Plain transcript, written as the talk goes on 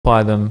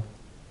Apply them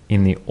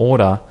in the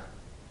order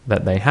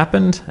that they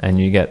happened, and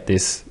you get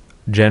this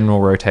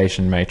general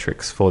rotation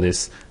matrix for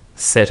this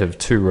set of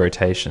two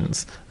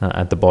rotations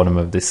at the bottom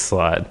of this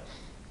slide.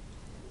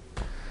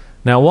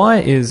 Now, why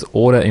is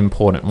order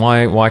important?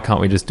 Why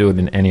can't we just do it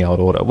in any old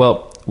order?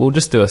 Well, we'll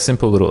just do a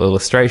simple little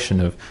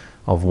illustration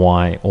of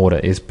why order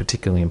is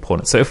particularly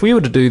important. So if we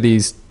were to do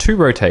these two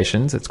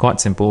rotations, it's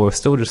quite simple. We're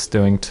still just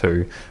doing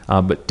two,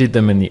 but did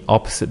them in the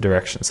opposite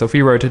direction. So if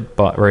we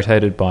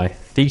rotated by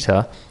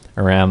theta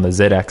around the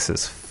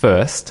z-axis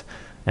first,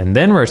 and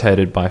then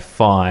rotated by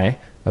phi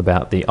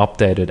about the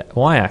updated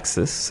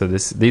y-axis, so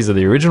these are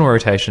the original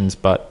rotations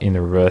but in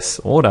the reverse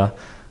order,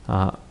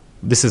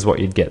 this is what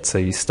you'd get. So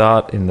you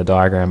start in the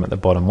diagram at the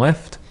bottom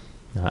left,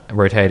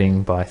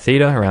 rotating by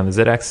theta around the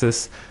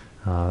z-axis.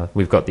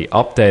 We've got the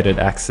updated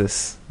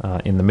axis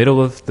in the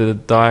middle of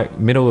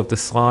the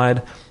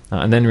slide,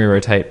 and then we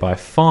rotate by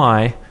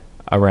phi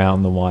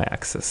around the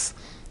y-axis.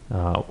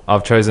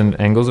 I've chosen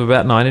angles of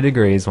about 90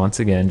 degrees once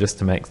again just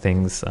to make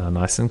things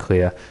nice and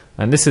clear,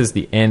 and this is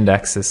the end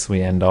axis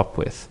we end up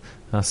with.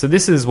 So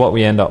this is what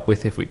we end up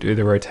with if we do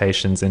the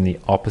rotations in the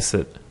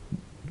opposite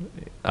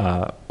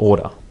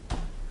order.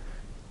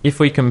 If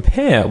we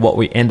compare what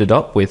we ended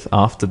up with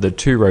after the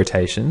two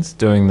rotations,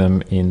 doing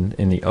them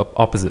in the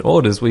opposite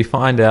orders, we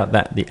find out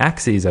that the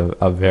axes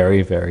are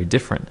very, very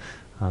different.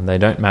 They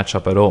don't match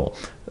up at all.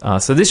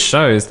 So this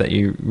shows that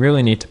you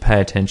really need to pay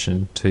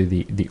attention to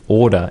the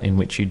order in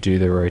which you do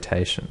the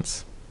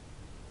rotations.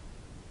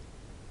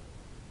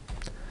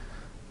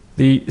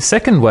 The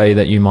second way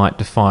that you might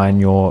define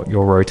your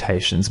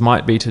rotations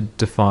might be to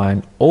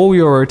define all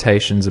your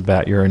rotations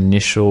about your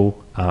initial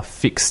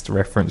fixed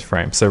reference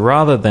frame. So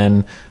rather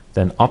than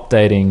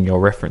updating your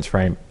reference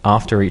frame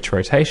after each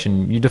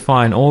rotation, you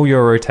define all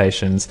your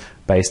rotations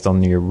based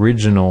on the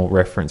original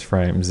reference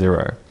frame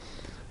 0.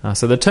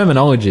 So the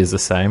terminology is the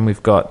same.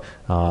 We've got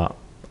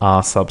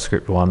R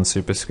subscript 1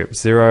 superscript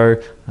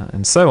 0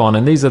 and so on,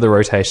 and these are the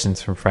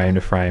rotations from frame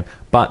to frame,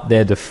 but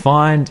they're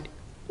defined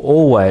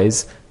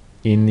always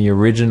in the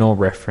original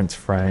reference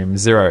frame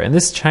 0, and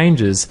this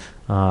changes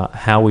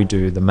how we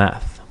do the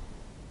math.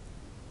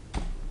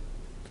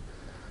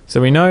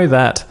 So we know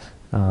that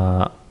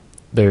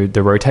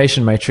the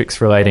rotation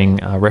matrix relating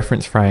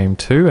reference frame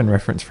 2 and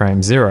reference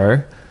frame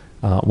 0,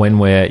 when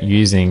we're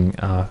using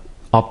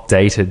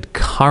updated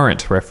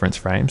current reference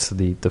frames, so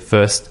the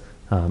first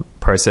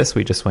process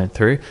we just went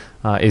through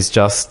is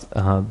just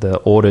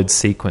the ordered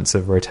sequence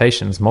of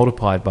rotations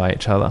multiplied by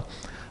each other.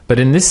 But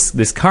in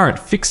this current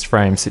fixed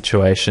frame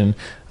situation,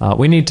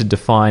 we need to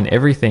define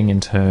everything in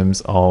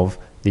terms of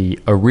the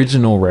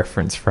original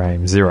reference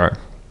frame 0.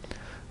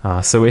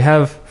 So we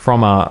have,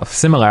 from a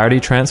similarity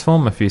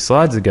transform a few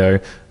slides ago,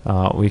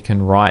 we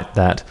can write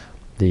that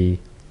the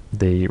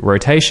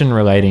rotation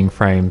relating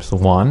frames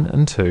 1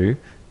 and 2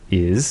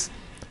 is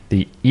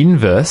the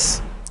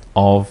inverse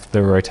of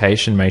the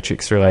rotation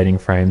matrix relating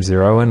frames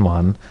 0 and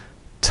 1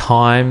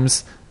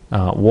 times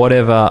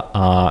whatever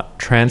our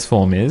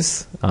transform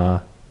is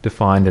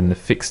defined in the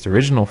fixed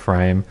original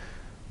frame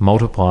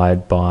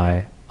multiplied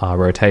by our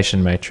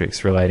rotation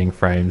matrix relating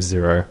frames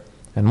 0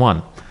 and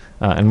 1.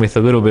 And with a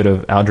little bit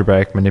of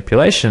algebraic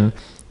manipulation,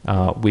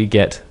 we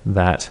get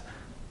that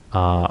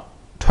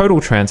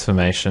total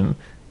transformation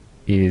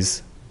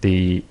is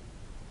the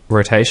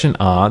rotation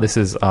R, this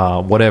is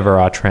whatever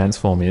our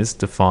transform is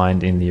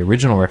defined in the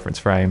original reference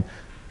frame,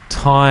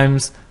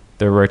 times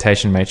the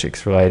rotation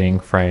matrix relating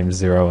frames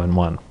 0 and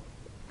 1.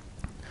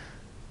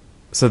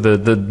 So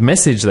the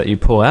message that you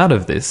pull out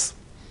of this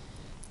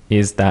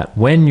is that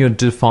when you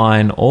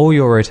define all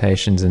your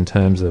rotations in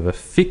terms of a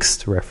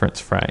fixed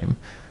reference frame,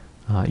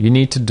 you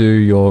need to do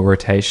your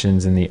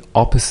rotations in the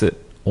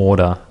opposite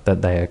order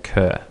that they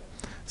occur.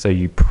 So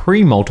you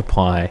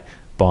pre-multiply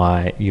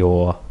by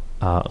your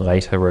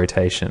later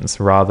rotations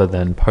rather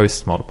than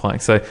post-multiplying.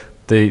 So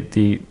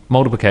the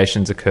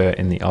multiplications occur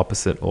in the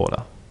opposite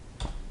order.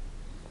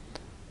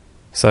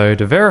 So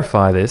to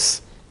verify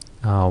this,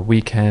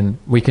 we can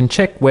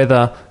check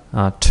whether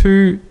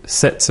two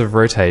sets of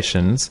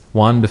rotations,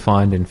 one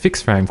defined in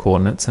fixed frame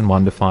coordinates and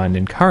one defined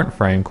in current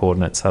frame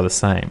coordinates, are the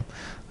same.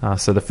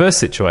 So the first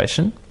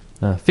situation,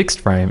 fixed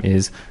frame,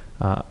 is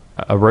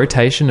a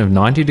rotation of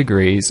 90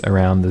 degrees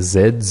around the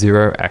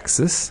z0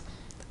 axis,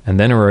 and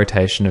then a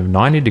rotation of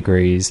 90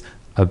 degrees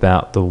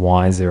about the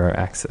y0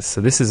 axis. So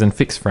this is in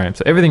fixed frame.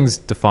 So everything's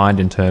defined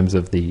in terms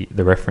of the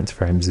reference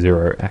frame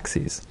 0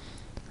 axes.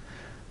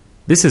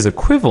 This is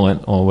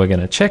equivalent, or we're going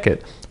to check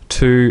it,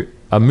 to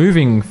a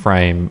moving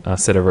frame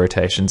set of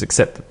rotations,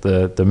 except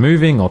that the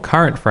moving or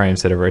current frame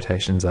set of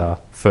rotations are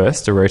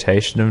first a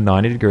rotation of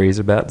 90 degrees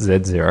about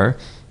z0.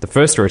 The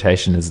first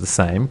rotation is the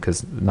same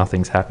because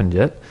nothing's happened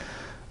yet.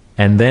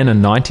 And then a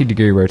 90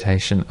 degree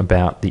rotation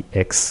about the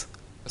x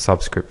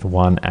subscript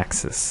 1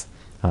 axis.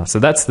 So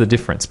that's the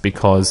difference,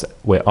 because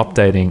we're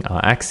updating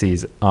our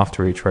axes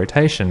after each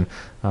rotation,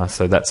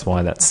 so that's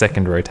why that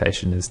second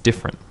rotation is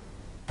different.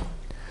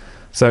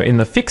 So in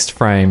the fixed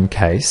frame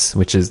case,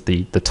 which is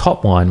the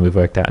top line we've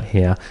worked out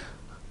here,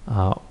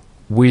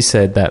 we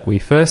said that we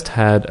first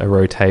had a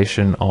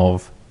rotation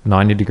of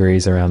 90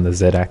 degrees around the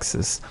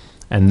z-axis,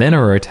 and then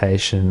a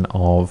rotation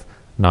of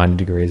 90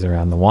 degrees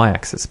around the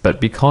y-axis. But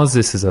because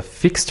this is a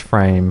fixed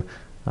frame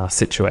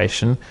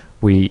situation,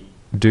 we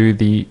do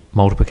the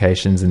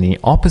multiplications in the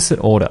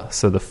opposite order.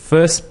 So the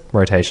first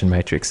rotation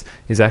matrix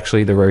is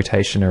actually the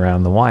rotation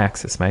around the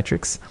y-axis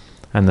matrix,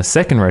 and the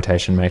second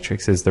rotation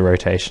matrix is the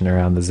rotation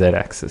around the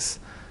z-axis.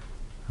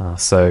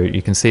 So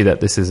you can see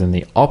that this is in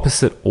the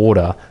opposite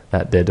order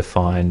that they're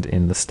defined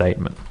in the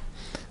statement.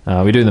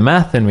 We do the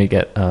math and we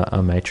get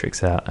a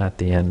matrix out at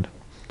the end.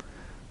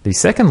 The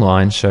second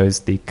line shows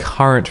the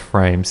current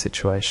frame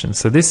situation.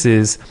 So this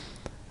is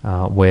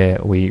where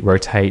we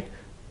rotate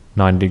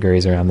 90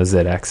 degrees around the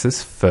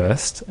z-axis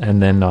first,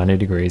 and then 90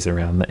 degrees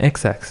around the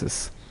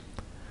x-axis.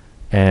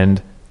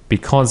 And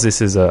because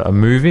this is a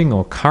moving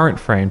or current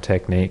frame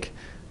technique,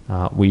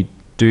 we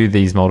do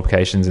these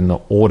multiplications in the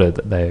order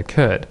that they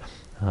occurred.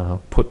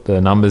 Put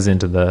the numbers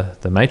into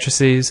the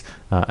matrices,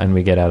 and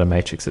we get out a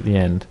matrix at the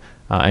end.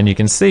 And you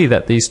can see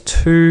that these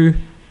two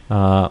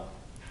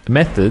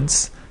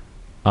methods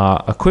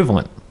are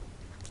equivalent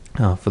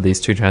for these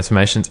two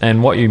transformations.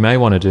 And what you may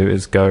want to do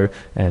is go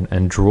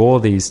and draw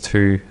these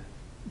two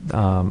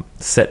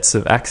sets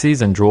of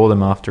axes and draw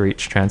them after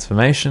each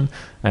transformation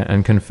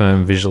and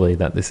confirm visually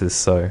that this is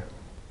so.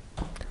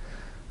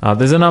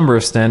 There's a number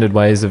of standard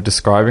ways of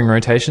describing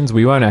rotations.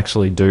 We won't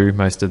actually do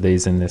most of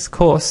these in this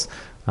course.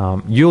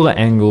 Euler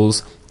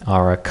angles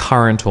are a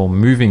current or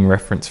moving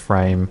reference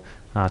frame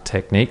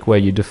technique where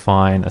you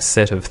define a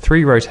set of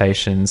three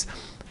rotations.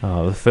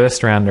 The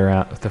first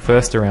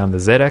around the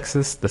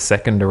z-axis, the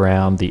second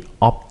around the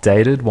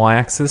updated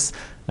y-axis,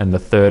 and the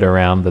third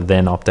around the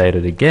then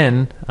updated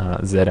again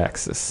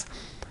z-axis.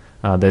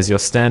 There's your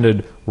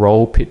standard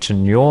roll, pitch,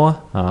 and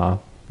yaw.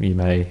 You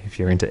may, if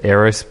you're into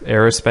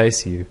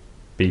aerospace, you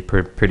be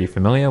pretty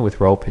familiar with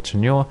roll, pitch,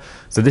 and yaw.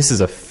 So this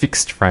is a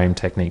fixed frame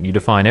technique. You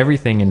define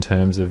everything in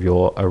terms of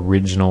your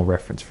original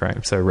reference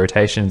frame. So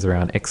rotations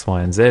around x,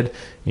 y, and z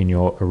in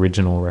your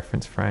original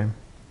reference frame.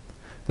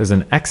 There's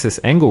an axis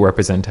angle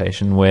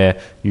representation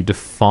where you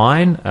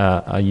define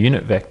a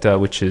unit vector,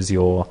 which is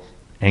your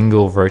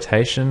angle of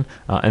rotation,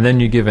 and then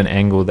you give an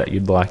angle that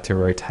you'd like to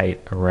rotate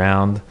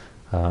around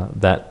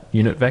that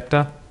unit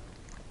vector.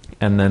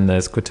 And then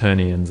there's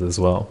quaternions as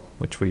well,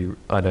 which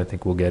I don't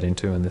think we'll get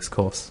into in this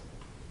course.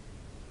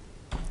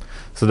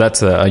 So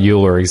that's a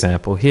Euler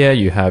example here.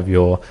 You have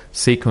your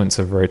sequence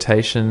of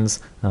rotations.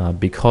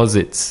 Because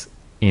it's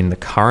in the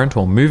current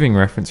or moving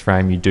reference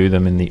frame, you do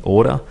them in the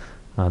order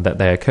that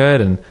they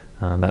occurred, and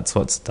that's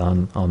what's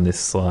done on this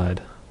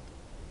slide.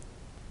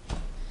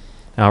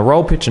 Now,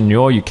 roll, pitch, and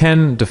yaw you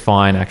can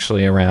define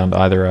actually around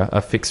either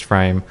a fixed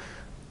frame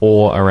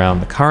or around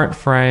the current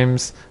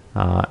frames.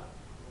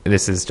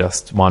 This is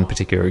just one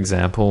particular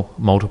example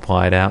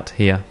multiplied out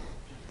here.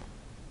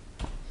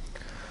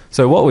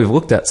 So what we've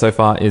looked at so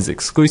far is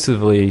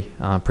exclusively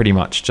pretty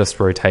much just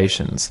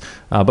rotations,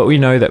 but we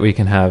know that we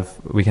can have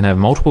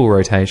multiple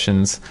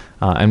rotations,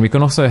 and we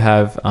can also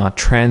have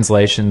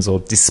translations or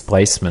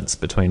displacements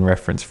between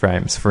reference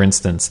frames. For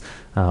instance,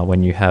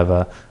 when you have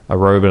a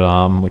robot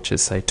arm which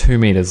is say 2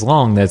 meters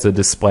long, there's a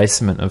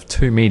displacement of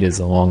 2 meters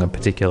along a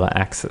particular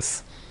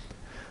axis.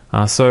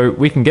 So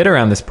we can get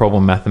around this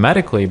problem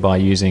mathematically by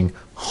using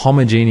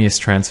homogeneous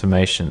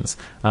transformations,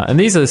 and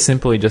these are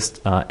simply just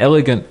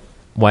elegant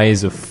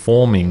ways of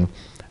forming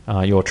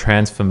your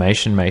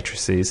transformation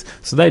matrices.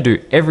 So they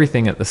do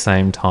everything at the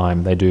same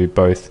time. They do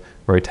both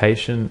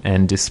rotation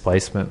and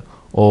displacement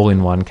all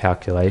in one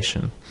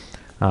calculation.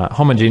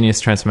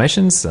 Homogeneous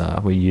transformations,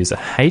 we use a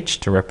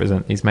H to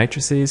represent these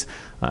matrices,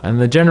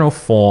 and the general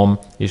form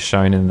is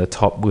shown in the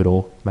top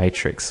little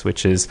matrix,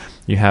 which is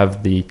you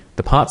have the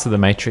parts of the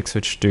matrix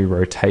which do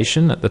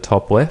rotation at the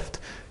top left,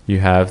 you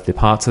have the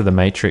parts of the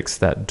matrix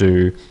that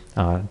do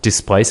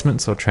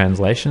displacements or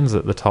translations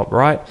at the top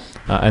right,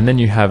 and then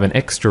you have an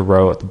extra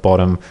row at the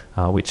bottom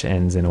which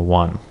ends in a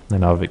 1.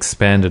 And I've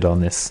expanded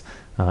on this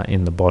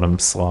in the bottom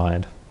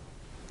slide.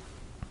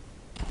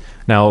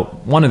 Now,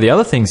 one of the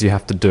other things you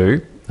have to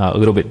do a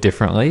little bit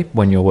differently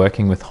when you're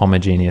working with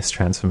homogeneous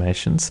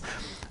transformations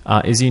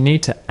is you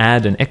need to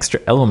add an extra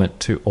element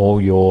to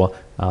all your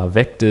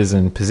vectors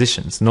and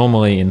positions.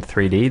 Normally in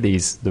 3D,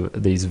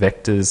 these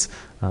vectors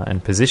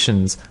and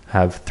positions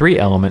have 3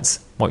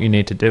 elements. What you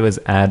need to do is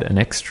add an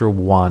extra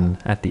 1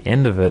 at the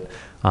end of it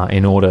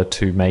in order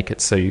to make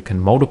it so you can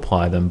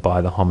multiply them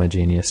by the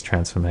homogeneous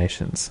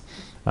transformations.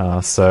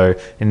 So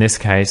in this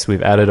case,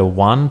 we've added a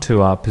 1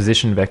 to our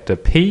position vector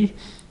P,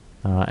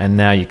 and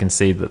now you can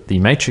see that the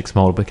matrix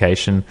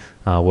multiplication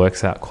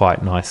works out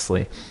quite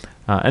nicely.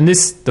 And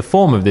the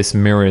form of this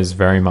mirrors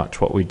very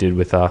much what we did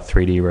with our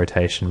 3D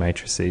rotation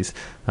matrices.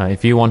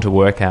 If you want to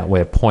work out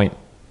where point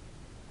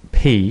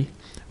P,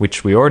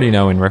 which we already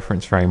know in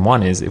reference frame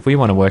 1 is, if we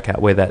want to work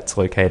out where that's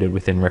located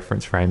within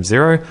reference frame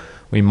 0,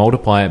 we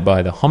multiply it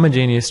by the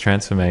homogeneous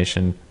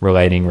transformation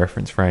relating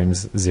reference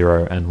frames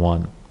 0 and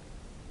 1.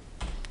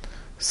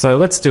 So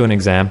let's do an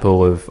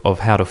example of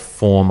how to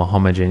form a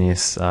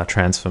homogeneous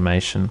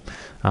transformation.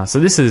 So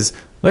this is,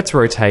 let's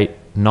rotate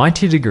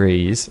 90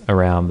 degrees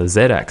around the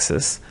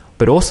z-axis,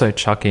 but also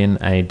chuck in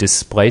a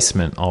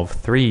displacement of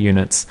 3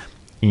 units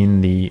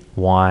in the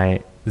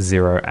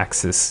y0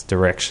 axis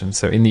direction,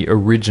 so in the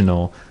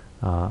original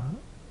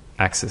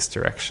axis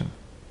direction.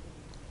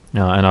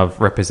 And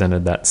I've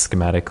represented that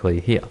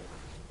schematically here.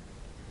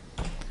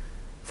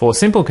 For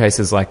simple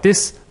cases like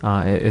this,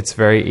 it's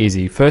very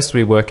easy. First,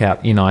 we work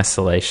out in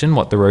isolation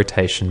what the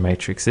rotation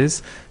matrix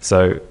is.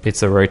 So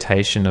it's a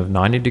rotation of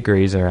 90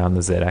 degrees around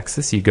the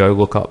z-axis. You go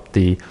look up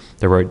the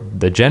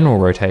general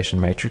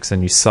rotation matrix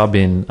and you sub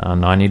in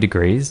 90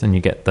 degrees and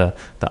you get the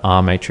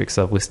R matrix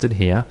I've listed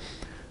here.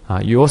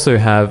 You also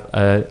have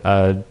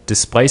a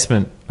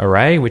displacement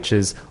array, which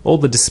is all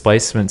the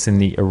displacements in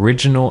the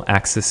original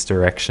axis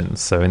directions,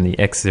 so in the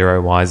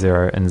x0,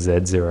 y0, and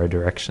z0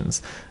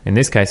 directions. In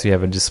this case, we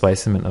have a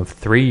displacement of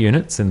 3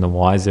 units in the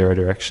y0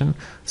 direction,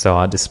 so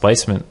our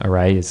displacement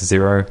array is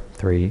 0,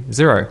 3,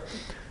 0.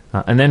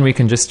 And then we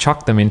can just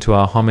chuck them into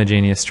our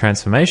homogeneous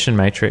transformation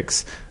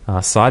matrix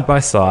side by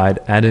side,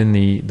 add in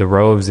the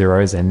row of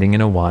zeros ending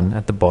in a 1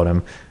 at the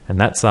bottom, and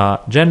that's our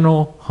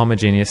general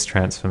homogeneous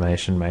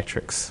transformation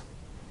matrix.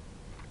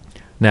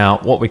 Now,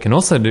 what we can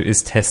also do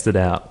is test it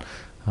out.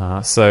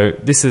 So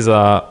this is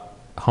our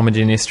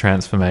homogeneous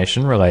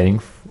transformation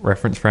relating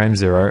reference frame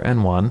 0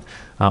 and 1.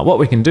 What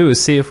we can do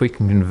is see if we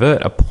can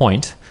convert a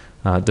point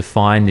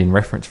defined in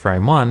reference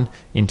frame 1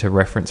 into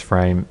reference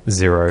frame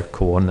 0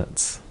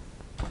 coordinates.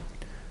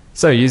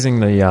 So using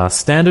the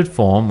standard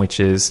form, which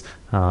is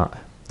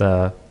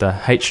the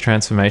H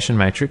transformation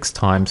matrix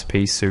times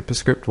P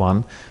superscript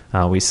 1,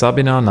 we sub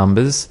in our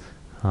numbers.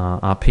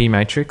 Our P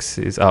matrix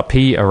is our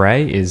P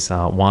array is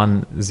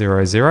 1,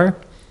 0, 0,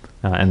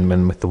 and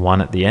then with the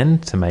 1 at the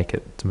end to make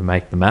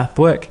the math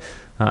work.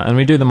 And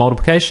we do the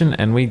multiplication,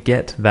 and we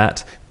get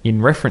that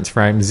in reference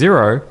frame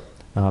 0,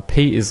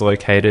 P is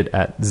located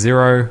at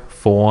 0,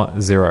 4,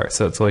 0.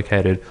 So it's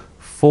located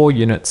 4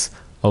 units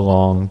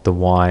along the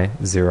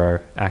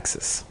y0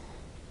 axis.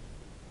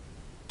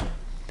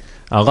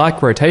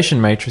 Like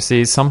rotation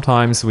matrices,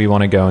 sometimes we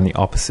want to go in the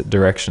opposite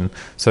direction.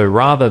 So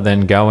rather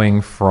than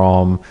going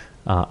from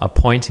a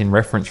point in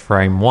reference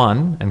frame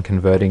 1 and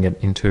converting it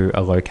into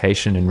a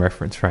location in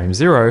reference frame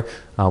 0,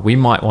 we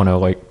might want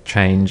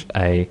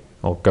to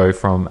go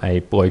from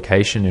a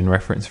location in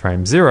reference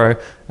frame 0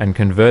 and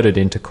convert it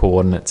into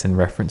coordinates in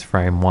reference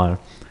frame 1.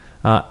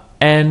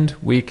 And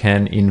we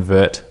can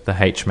invert the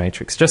H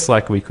matrix, just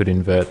like we could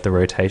invert the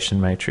rotation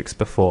matrix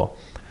before.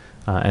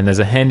 And there's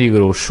a handy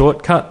little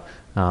shortcut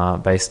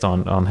based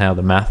on how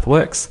the math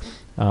works,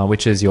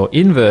 which is your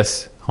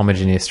inverse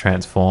homogeneous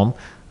transform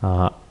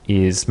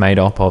is made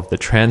up of the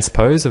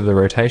transpose of the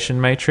rotation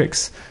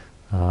matrix,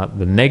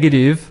 the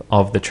negative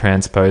of the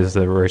transpose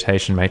of the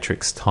rotation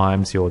matrix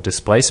times your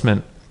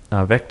displacement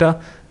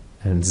vector,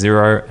 and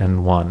 0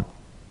 and 1.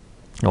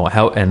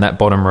 And that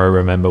bottom row,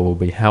 remember, will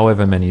be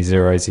however many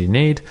zeros you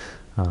need,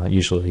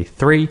 usually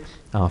 3,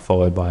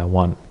 followed by a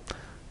 1.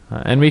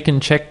 And we can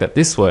check that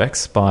this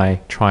works by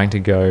trying to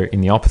go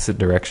in the opposite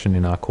direction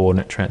in our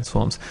coordinate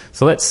transforms.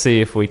 So let's see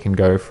if we can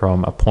go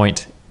from a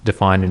point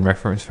defined in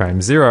reference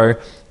frame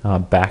 0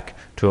 back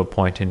to a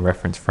point in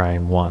reference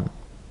frame 1.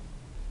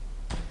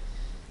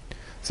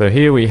 So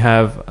here we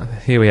have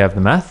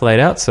the math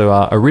laid out. So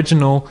our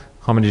original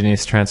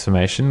homogeneous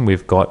transformation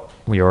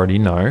we already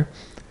know,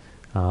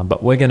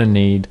 but we're going to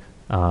need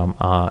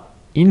our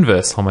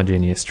inverse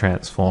homogeneous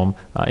transform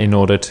in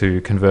order to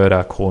convert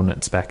our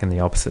coordinates back in the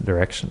opposite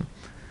direction.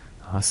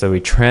 So we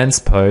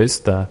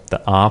transpose the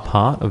R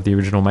part of the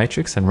original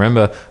matrix, and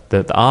remember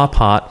that the R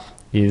part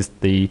is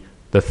the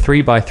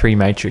 3 by 3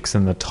 matrix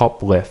in the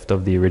top left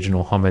of the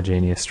original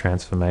homogeneous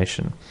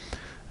transformation.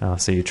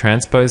 So you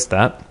transpose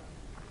that.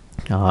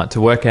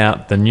 To work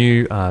out the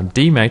new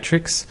D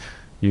matrix,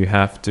 you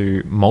have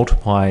to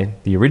multiply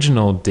the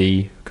original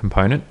D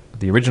component.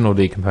 The original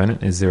D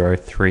component is 0,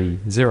 3,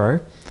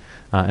 0.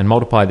 And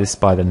multiply this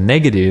by the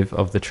negative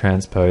of the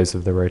transpose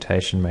of the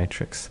rotation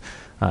matrix.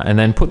 And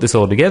then put this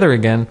all together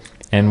again,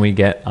 and we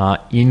get our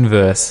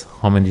inverse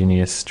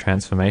homogeneous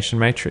transformation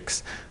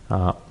matrix.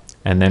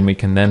 And then we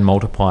can then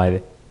multiply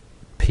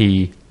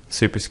P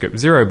superscript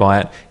 0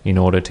 by it in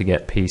order to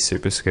get P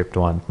superscript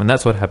 1. And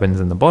that's what happens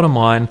in the bottom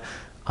line.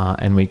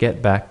 And we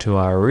get back to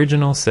our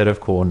original set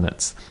of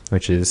coordinates,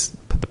 which is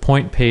the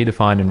point P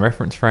defined in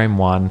reference frame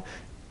 1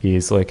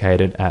 is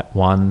located at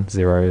 1,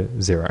 0,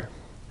 0.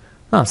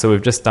 So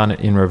we've just done it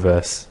in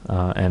reverse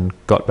and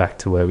got back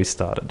to where we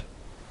started.